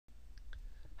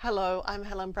Hello, I'm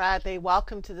Helen Bradley.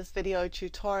 Welcome to this video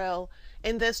tutorial.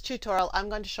 In this tutorial, I'm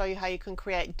going to show you how you can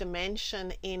create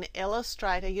dimension in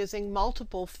Illustrator using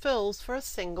multiple fills for a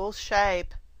single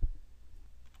shape.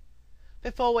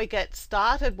 Before we get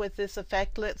started with this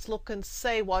effect, let's look and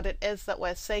see what it is that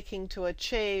we're seeking to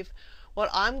achieve. What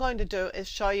I'm going to do is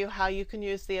show you how you can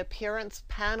use the appearance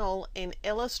panel in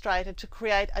Illustrator to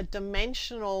create a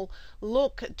dimensional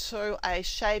look to a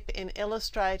shape in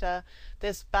Illustrator.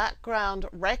 This background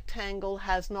rectangle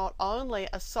has not only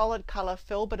a solid color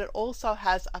fill, but it also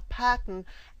has a pattern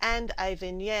and a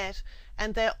vignette,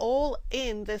 and they're all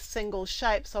in this single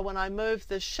shape. So when I move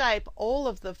the shape, all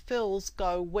of the fills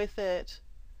go with it.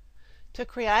 To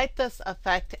create this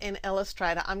effect in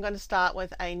Illustrator, I'm going to start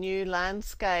with a new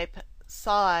landscape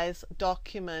size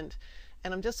document,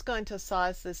 and I'm just going to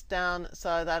size this down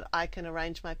so that I can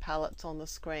arrange my palettes on the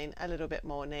screen a little bit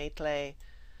more neatly.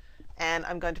 And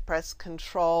I'm going to press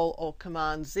Control or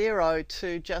Command 0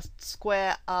 to just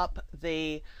square up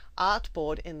the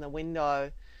artboard in the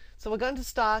window. So we're going to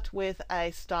start with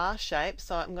a star shape.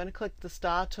 So I'm going to click the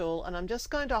star tool, and I'm just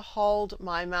going to hold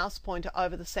my mouse pointer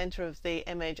over the center of the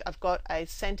image. I've got a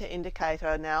center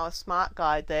indicator now, a smart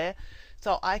guide there.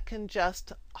 So I can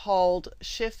just hold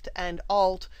Shift and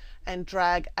Alt and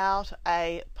drag out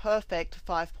a perfect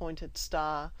 5-pointed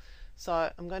star.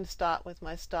 So I'm going to start with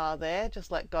my star there. Just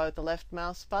let go of the left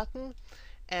mouse button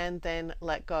and then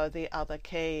let go of the other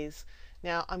keys.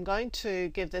 Now I'm going to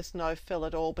give this no fill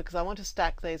at all because I want to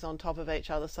stack these on top of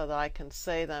each other so that I can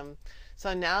see them.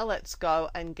 So now let's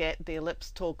go and get the ellipse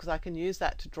tool because I can use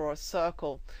that to draw a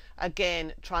circle.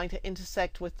 Again, trying to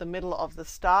intersect with the middle of the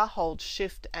star, hold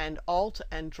Shift and Alt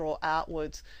and draw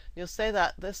outwards. You'll see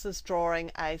that this is drawing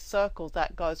a circle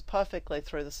that goes perfectly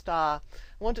through the star.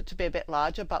 I want it to be a bit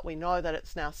larger, but we know that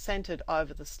it's now centered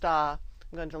over the star.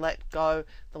 I'm going to let go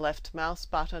the left mouse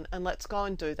button, and let's go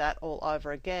and do that all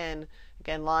over again.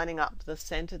 Again, lining up the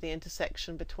center, the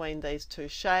intersection between these two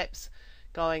shapes,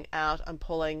 going out and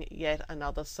pulling yet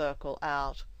another circle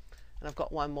out. And I've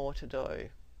got one more to do.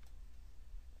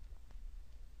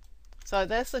 So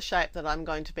there's the shape that I'm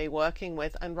going to be working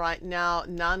with, and right now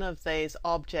none of these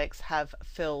objects have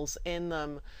fills in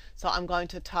them. So I'm going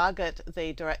to target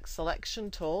the direct selection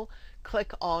tool,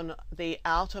 click on the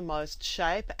outermost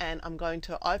shape, and I'm going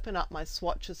to open up my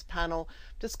swatches panel.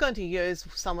 I'm just going to use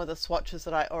some of the swatches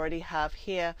that I already have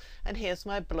here, and here's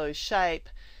my blue shape.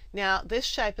 Now this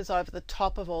shape is over the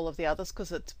top of all of the others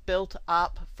because it's built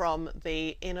up from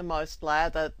the innermost layer.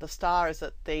 The star is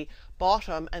at the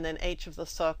bottom, and then each of the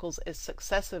circles is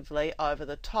successively over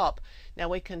the top. Now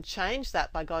we can change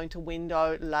that by going to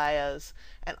Window, Layers,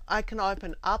 and I can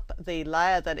open up the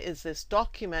layer that is this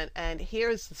document, and here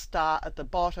is the star at the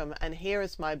bottom, and here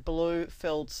is my blue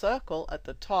filled circle at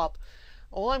the top.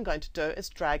 All I'm going to do is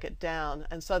drag it down,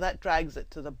 and so that drags it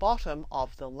to the bottom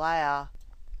of the layer.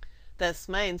 This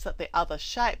means that the other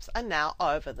shapes are now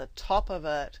over the top of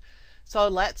it. So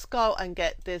let's go and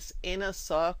get this inner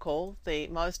circle, the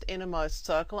most innermost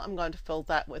circle. I'm going to fill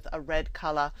that with a red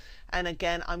color, and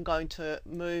again I'm going to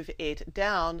move it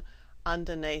down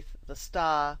underneath the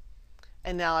star.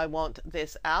 And now I want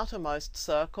this outermost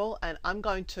circle, and I'm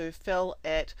going to fill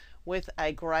it with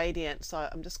a gradient. So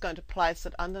I'm just going to place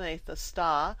it underneath the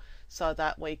star so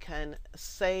that we can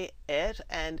see it,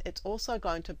 and it's also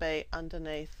going to be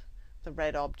underneath the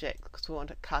red object because we want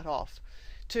it cut off.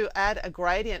 To add a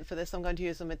gradient for this, I'm going to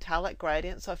use a metallic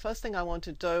gradient. So first thing I want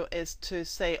to do is to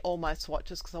see all my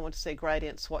swatches because I want to see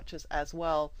gradient swatches as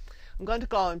well. I'm going to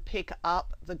go and pick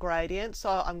up the gradient,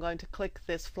 so I'm going to click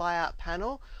this flyout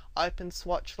panel, open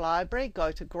Swatch Library,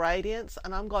 go to Gradients,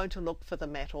 and I'm going to look for the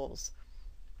metals.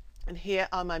 And here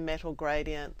are my metal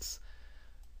gradients.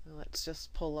 Let's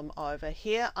just pull them over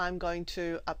here. I'm going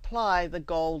to apply the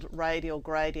gold radial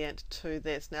gradient to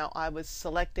this. Now I was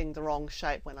selecting the wrong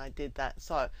shape when I did that,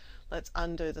 so let's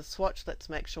undo the swatch. Let's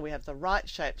make sure we have the right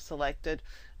shape selected,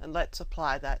 and let's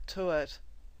apply that to it.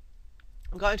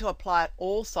 I'm going to apply it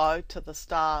also to the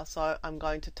star, so I'm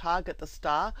going to target the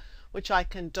star, which I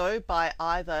can do by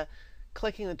either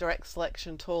clicking the direct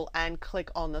selection tool and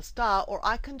click on the star, or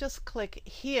I can just click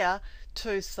here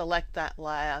to select that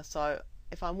layer. So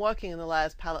if I'm working in the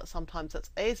layers palette, sometimes it's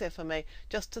easier for me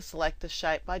just to select the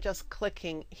shape by just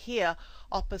clicking here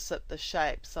opposite the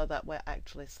shape so that we're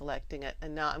actually selecting it.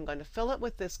 And now I'm going to fill it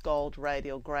with this gold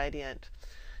radial gradient.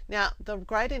 Now the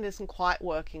gradient isn't quite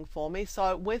working for me,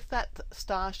 so with that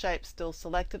star shape still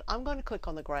selected, I'm going to click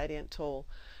on the gradient tool,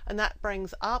 and that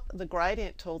brings up the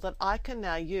gradient tool that I can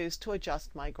now use to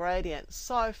adjust my gradient.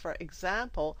 So for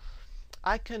example,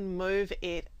 I can move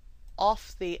it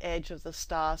off the edge of the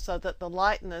star so that the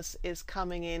lightness is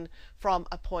coming in from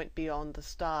a point beyond the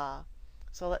star.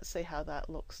 So let's see how that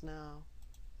looks now.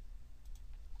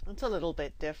 It's a little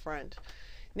bit different.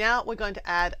 Now we're going to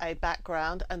add a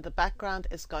background, and the background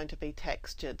is going to be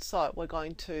textured. So we're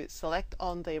going to select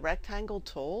on the rectangle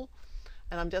tool,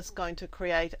 and I'm just going to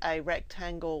create a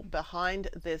rectangle behind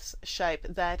this shape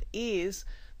that is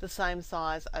the same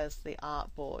size as the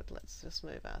artboard. Let's just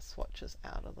move our swatches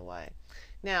out of the way.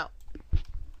 Now,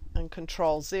 and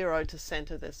Control 0 to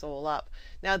center this all up.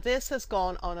 Now this has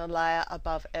gone on a layer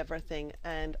above everything,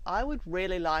 and I would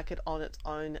really like it on its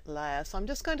own layer. So I'm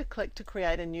just going to click to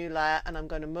create a new layer, and I'm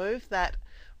going to move that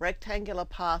rectangular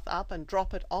path up and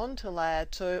drop it onto layer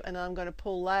 2, and I'm going to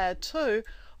pull layer 2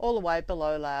 all the way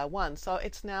below layer 1. So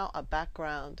it's now a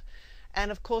background.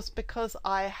 And of course, because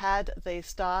I had the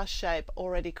star shape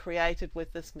already created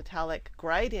with this metallic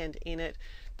gradient in it,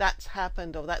 that's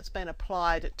happened, or that's been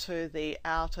applied to the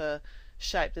outer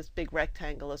shape, this big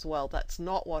rectangle as well. That's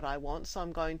not what I want, so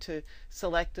I'm going to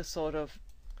select a sort of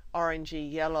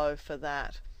orangey yellow for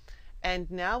that. And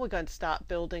now we're going to start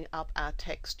building up our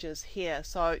textures here.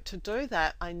 So to do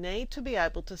that, I need to be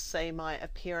able to see my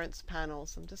appearance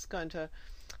panels. I'm just going to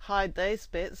hide these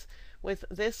bits. With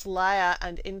this layer,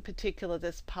 and in particular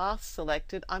this path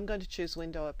selected, I'm going to choose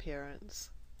Window Appearance.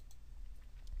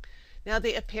 Now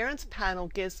the Appearance panel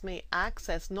gives me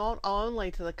access not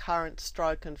only to the current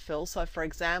stroke and fill. So for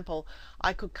example,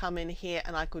 I could come in here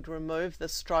and I could remove the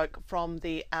stroke from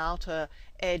the outer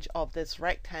edge of this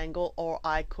rectangle, or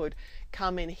I could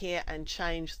come in here and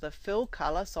change the fill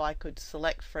color. So I could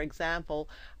select, for example,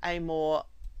 a more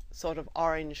sort of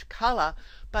orange color,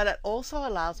 but it also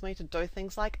allows me to do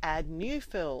things like add new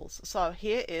fills. So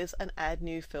here is an add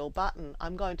new fill button.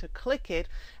 I'm going to click it,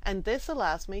 and this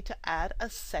allows me to add a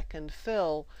second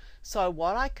fill. So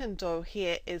what I can do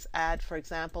here is add, for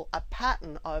example, a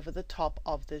pattern over the top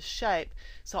of this shape.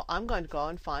 So I'm going to go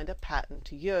and find a pattern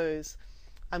to use.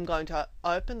 I'm going to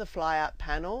open the flyout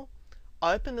panel,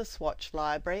 open the swatch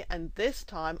library, and this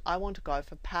time I want to go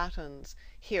for patterns.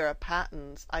 Here are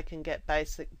patterns. I can get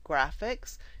basic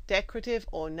graphics, decorative,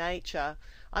 or nature.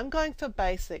 I'm going for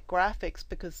basic graphics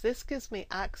because this gives me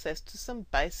access to some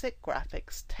basic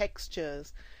graphics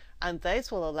textures, and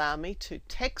these will allow me to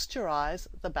texturize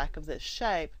the back of this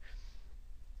shape.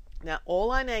 Now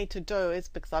all I need to do is,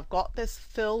 because I've got this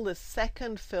fill, this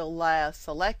second fill layer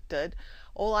selected,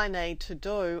 all I need to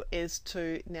do is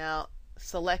to now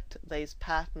select these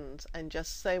patterns and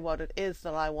just see what it is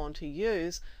that I want to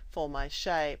use for my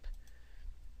shape.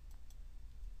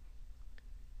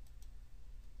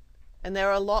 And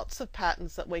there are lots of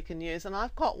patterns that we can use, and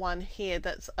I've got one here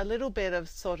that's a little bit of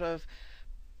sort of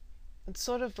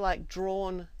like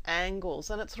drawn angles,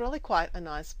 and it's really quite a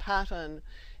nice pattern.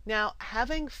 Now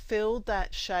having filled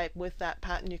that shape with that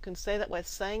pattern, you can see that we're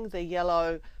seeing the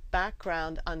yellow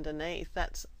background underneath.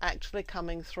 That's actually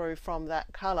coming through from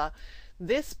that color.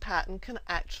 This pattern can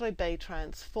actually be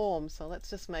transformed. So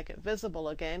let's just make it visible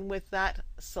again. With that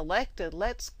selected,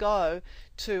 let's go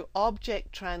to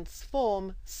Object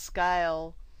Transform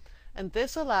Scale. And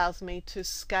this allows me to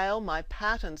scale my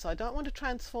pattern. So I don't want to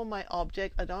transform my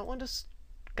object. I don't want to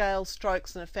scale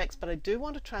strokes and effects, but I do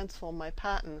want to transform my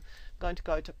pattern. I'm going to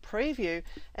go to Preview,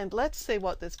 and let's see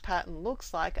what this pattern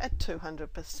looks like at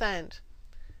 200%.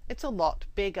 It's a lot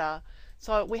bigger.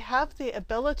 So we have the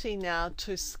ability now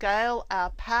to scale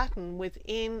our pattern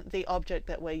within the object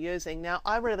that we're using. Now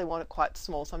I really want it quite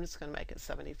small, so I'm just going to make it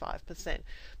 75%.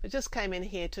 But just came in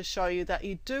here to show you that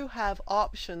you do have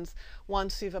options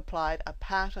once you've applied a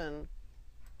pattern.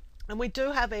 And we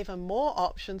do have even more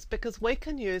options because we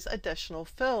can use additional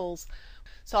fills.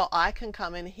 So I can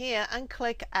come in here and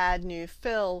click Add New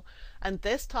Fill, and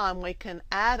this time we can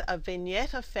add a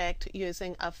vignette effect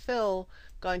using a fill.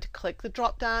 Going to click the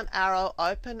drop down arrow,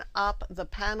 open up the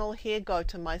panel here, go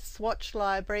to my swatch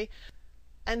library,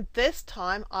 and this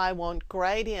time I want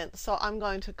gradients. So I'm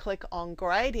going to click on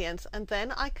gradients, and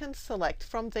then I can select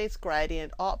from these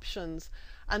gradient options.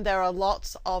 And there are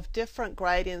lots of different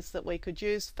gradients that we could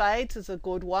use. Fades is a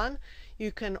good one.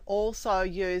 You can also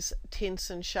use tints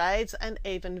and shades, and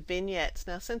even vignettes.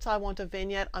 Now since I want a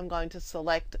vignette, I'm going to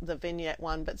select the vignette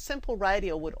one, but simple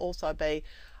radial would also be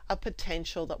a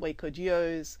potential that we could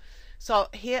use. So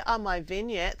here are my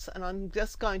vignettes, and I'm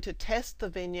just going to test the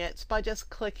vignettes by just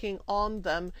clicking on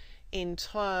them in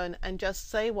turn and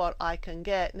just see what I can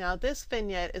get. Now this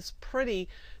vignette is pretty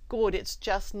good. It's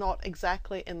just not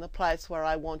exactly in the place where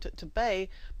I want it to be,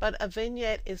 but a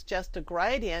vignette is just a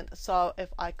gradient, so if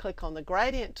I click on the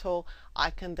gradient tool I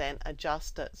can then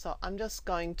adjust it. So I'm just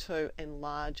going to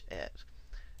enlarge it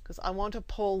because I want to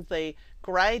pull the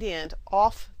gradient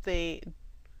off the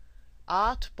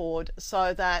artboard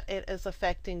so that it is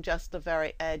affecting just the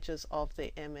very edges of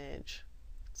the image.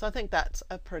 So I think that's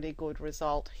a pretty good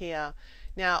result here.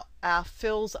 Now our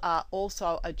fills are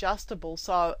also adjustable,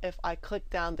 so if I click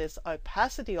down this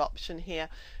opacity option here,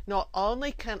 not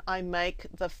only can I make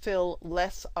the fill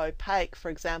less opaque,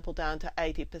 for example down to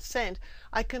 80%,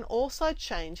 I can also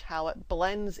change how it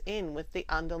blends in with the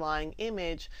underlying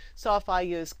image. So if I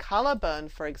use color burn,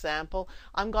 for example,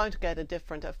 I'm going to get a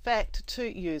different effect to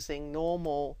using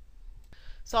normal.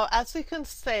 So as you can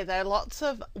see, there are lots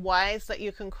of ways that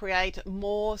you can create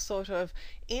more sort of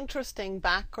interesting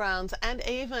backgrounds and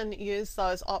even use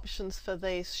those options for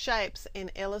these shapes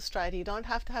in Illustrator. You don't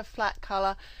have to have flat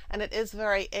color, and it is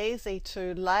very easy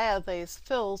to layer these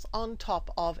fills on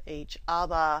top of each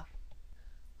other.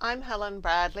 I'm Helen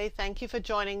Bradley. Thank you for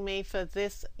joining me for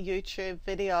this YouTube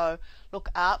video. Look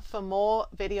out for more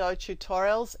video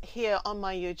tutorials here on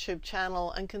my YouTube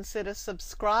channel, and consider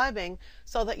subscribing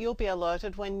so that you'll be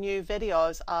alerted when new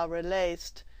videos are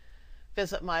released.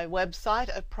 Visit my website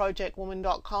at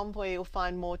projectwoman.com, where you'll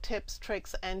find more tips,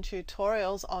 tricks and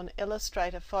tutorials on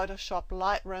Illustrator, Photoshop,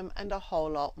 Lightroom and a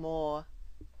whole lot more.